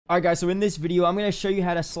Alright guys, so in this video, I'm going to show you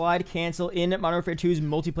how to slide cancel in Modern Warfare 2's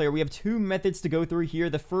multiplayer. We have two methods to go through here.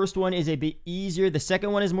 The first one is a bit easier. The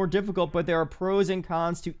second one is more difficult, but there are pros and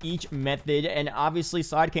cons to each method. And obviously,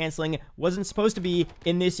 slide canceling wasn't supposed to be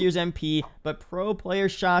in this year's MP, but pro player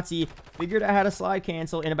Shotzi figured out how to slide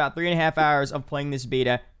cancel in about 3.5 hours of playing this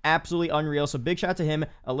beta. Absolutely unreal. So big shout to him.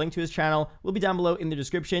 A link to his channel will be down below in the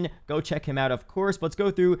description. Go check him out, of course. Let's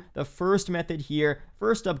go through the first method here.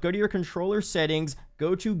 First up, go to your controller settings,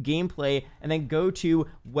 go to gameplay, and then go to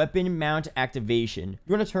weapon mount activation.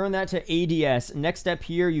 You want to turn that to ADS. Next step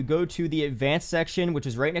here, you go to the advanced section, which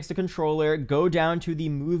is right next to controller. Go down to the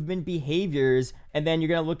movement behaviors, and then you're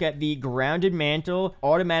going to look at the grounded mantle,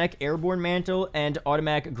 automatic airborne mantle, and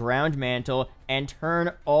automatic ground mantle, and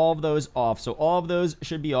turn all of those off. So all of those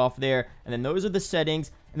should be off there. And then those are the settings.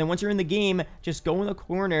 And then once you're in the game, just go in the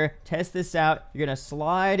corner, test this out. You're going to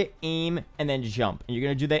slide, aim, and then jump. And you're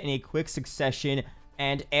going to do that in a quick succession.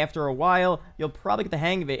 And after a while, you'll probably get the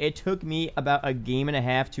hang of it. It took me about a game and a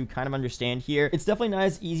half to kind of understand here. It's definitely not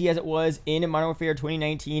as easy as it was in Modern Warfare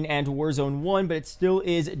 2019 and Warzone 1, but it still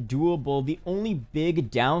is doable. The only big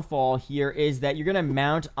downfall here is that you're going to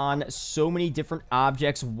mount on so many different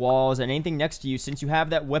objects, walls, and anything next to you. Since you have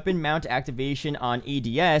that weapon mount activation on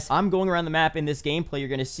ADS, I'm going around the map in this gameplay you're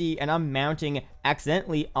going to see, and I'm mounting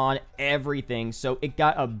accidentally on everything. So it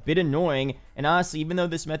got a bit annoying. And honestly, even though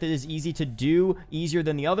this method is easy to do, easier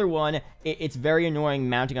than the other one, it's very annoying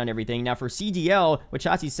mounting on everything. Now for CDL, what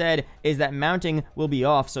Shotzi said is that mounting will be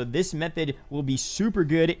off, so this method will be super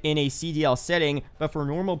good in a CDL setting, but for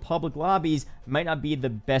normal public lobbies, might not be the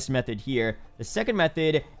best method here. The second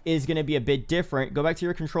method is going to be a bit different. Go back to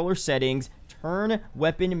your controller settings, turn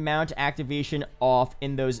weapon mount activation off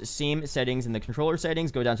in those same settings. In the controller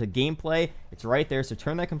settings, go down to gameplay. It's right there, so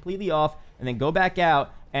turn that completely off, and then go back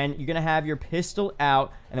out, and you're going to have your pistol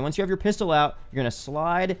out. And then once you have your pistol out, you're going to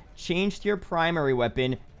slide, change to your primary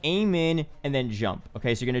weapon, aim in, and then jump.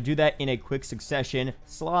 Okay, so you're going to do that in a quick succession.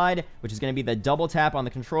 Slide, which is going to be the double tap on the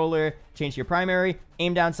controller, change to your primary,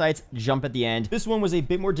 aim down sights, jump at the end. This one was a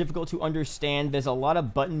bit more difficult to understand. There's a lot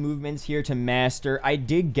of button movements here to master. I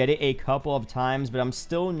did get it a couple of times, but I'm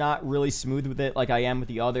still not really smooth with it like I am with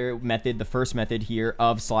the other method, the first method here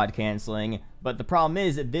of slide canceling. But the problem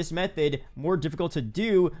is that this method, more difficult to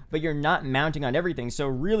do, but you're not mounting on everything. So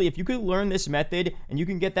really, if you could learn this method and you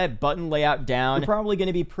can get that button layout down, you're probably going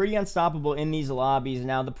to be pretty unstoppable in these lobbies.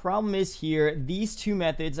 Now, the problem is here, these two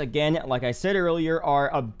methods, again, like I said earlier,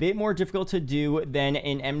 are a bit more difficult to do than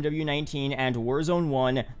in MW19 and Warzone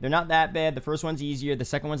 1. They're not that bad. The first one's easier. The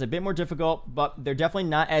second one's a bit more difficult, but they're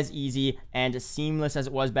definitely not as easy and seamless as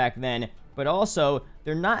it was back then. But also,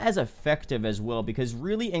 they're not as effective as well, because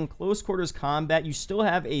really in close quarters combat, you still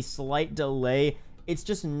have a slight delay. It's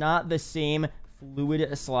just not the same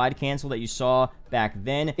fluid slide cancel that you saw back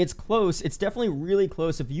then. It's close. It's definitely really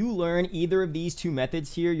close. If you learn either of these two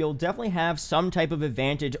methods here, you'll definitely have some type of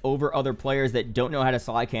advantage over other players that don't know how to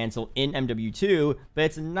slide cancel in MW2, but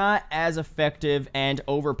it's not as effective and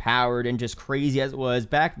overpowered and just crazy as it was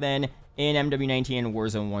back then in MW19 and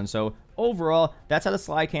Warzone 1. So overall, that's how to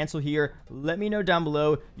slide cancel here. Let me know down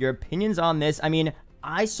below your opinions on this. I mean,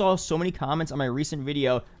 I saw so many comments on my recent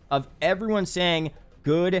video of everyone saying,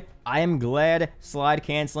 good, I am glad slide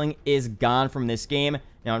canceling is gone from this game.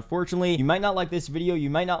 Now, unfortunately, you might not like this video.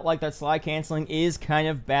 You might not like that slide canceling is kind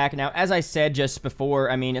of back. Now, as I said just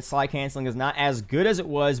before, I mean, slide canceling is not as good as it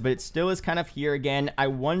was, but it still is kind of here again. I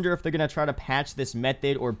wonder if they're going to try to patch this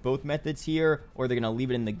method or both methods here, or they're going to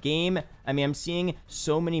leave it in the game. I mean, I'm seeing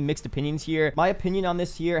so many mixed opinions here. My opinion on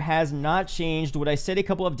this here has not changed. What I said a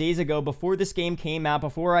couple of days ago before this game came out,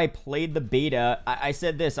 before I played the beta, I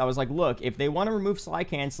said this. I was like, look, if they want to remove slide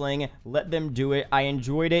canceling, let them do it. I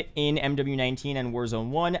enjoyed it in MW19 and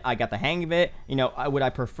Warzone 1. I got the hang of it. You know, would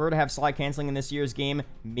I prefer to have slide canceling in this year's game?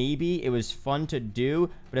 Maybe. It was fun to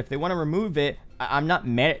do, but if they want to remove it, I'm not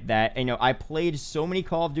mad at that. You know, I played so many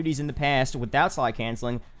Call of Duties in the past without slide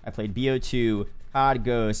canceling. I played BO2, COD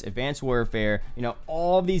Ghost, Advanced Warfare, you know,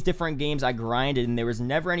 all these different games I grinded, and there was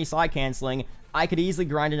never any slide canceling. I could easily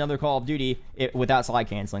grind another Call of Duty without slide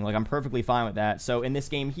canceling. Like, I'm perfectly fine with that. So in this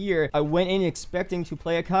game here, I went in expecting to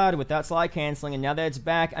play a COD without slide canceling, and now that it's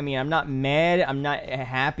back, I mean, I'm not mad, I'm not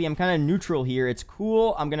happy, I'm kind of neutral here. It's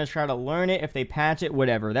cool. I'm gonna try to learn it. If they patch it,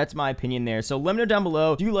 whatever. That's my opinion there. So let me know down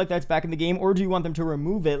below, do you like that's back in the game, or do you want them to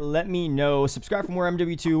remove it? Let me know. Subscribe for more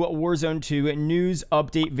MW2 Warzone 2 news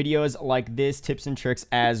update videos like this, tips and tricks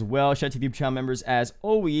as well. Shout out to the YouTube channel members as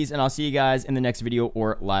always, and I'll see you guys in the next video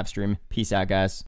or live stream. Peace out, guys.